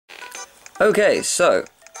Okay, so,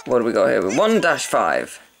 what do we got here?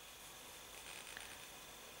 1-5.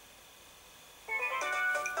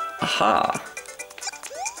 Aha.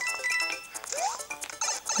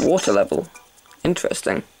 Water level.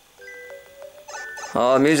 Interesting.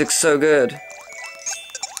 Oh, music's so good.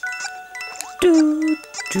 Do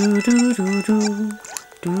do do do do.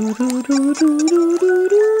 Do do do do do do do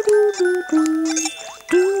do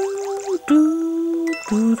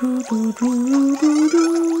do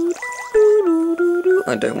do.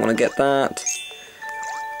 I don't want to get that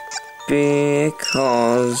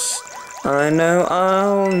because I know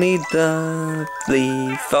I'll need the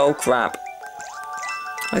leaf. Oh crap.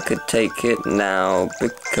 I could take it now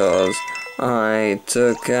because I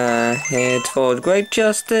took a hit for great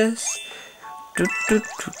justice.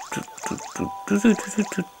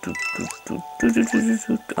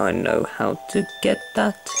 I know how to get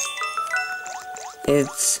that.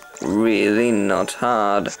 It's really not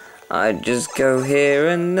hard. I just go here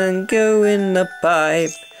and then go in the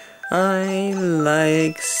pipe. I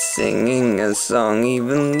like singing a song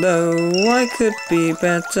even though I could be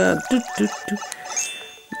better.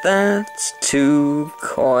 That's 2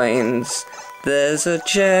 coins. There's a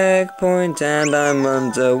checkpoint and I'm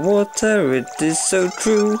underwater, it is so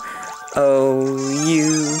true. Oh,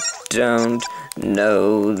 you don't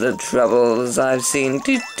know the troubles I've seen.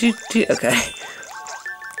 Okay.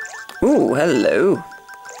 Ooh, hello.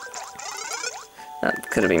 That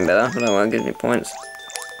could have been better, but I won't give me points.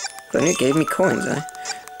 If only it gave me coins, eh?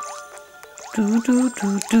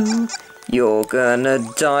 You're gonna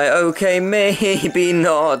die, okay, maybe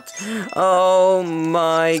not. Oh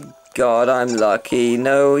my God, I'm lucky.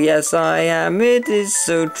 No, yes I am, it is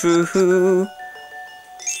so true.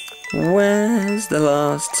 Where's the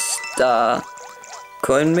last star?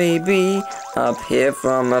 Coin maybe up here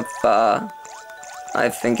from afar. I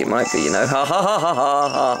think it might be, you know. Ha ha ha ha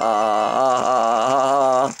ha ha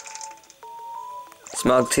ha.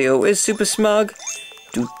 Smug Teal is super smug.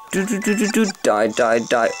 Die, die,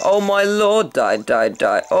 die. Oh my lord, die, die,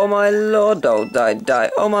 die. Oh my lord, oh, die, die.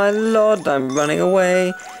 Oh my lord, I'm running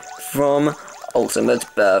away from Ultimate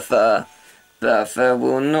Bertha. Bertha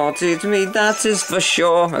will not eat me, that is for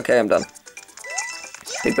sure. Okay, I'm done.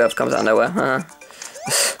 Big Bertha comes out of nowhere, huh?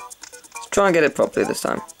 Let's try and get it properly this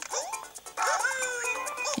time.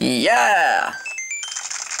 Yeah!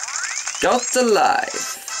 Got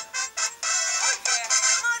alive.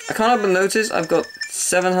 I can't help but notice I've got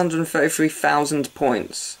 733,000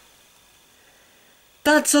 points.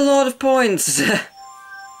 That's a lot of points!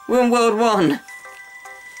 We're on World 1.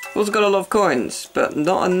 Also got a lot of coins, but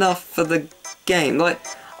not enough for the game. Like,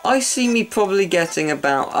 I see me probably getting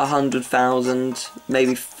about 100,000,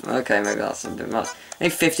 maybe, okay, maybe that's a bit much. Maybe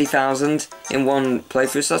 50,000 in one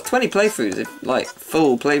playthrough, so that's 20 playthroughs, if, like,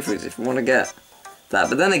 full playthroughs if you want to get that.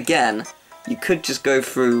 But then again, you could just go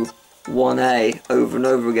through 1A over and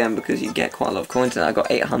over again because you get quite a lot of coins, and I got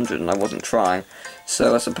 800 and I wasn't trying.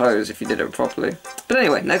 So I suppose if you did it properly. But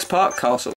anyway, next part, Castle.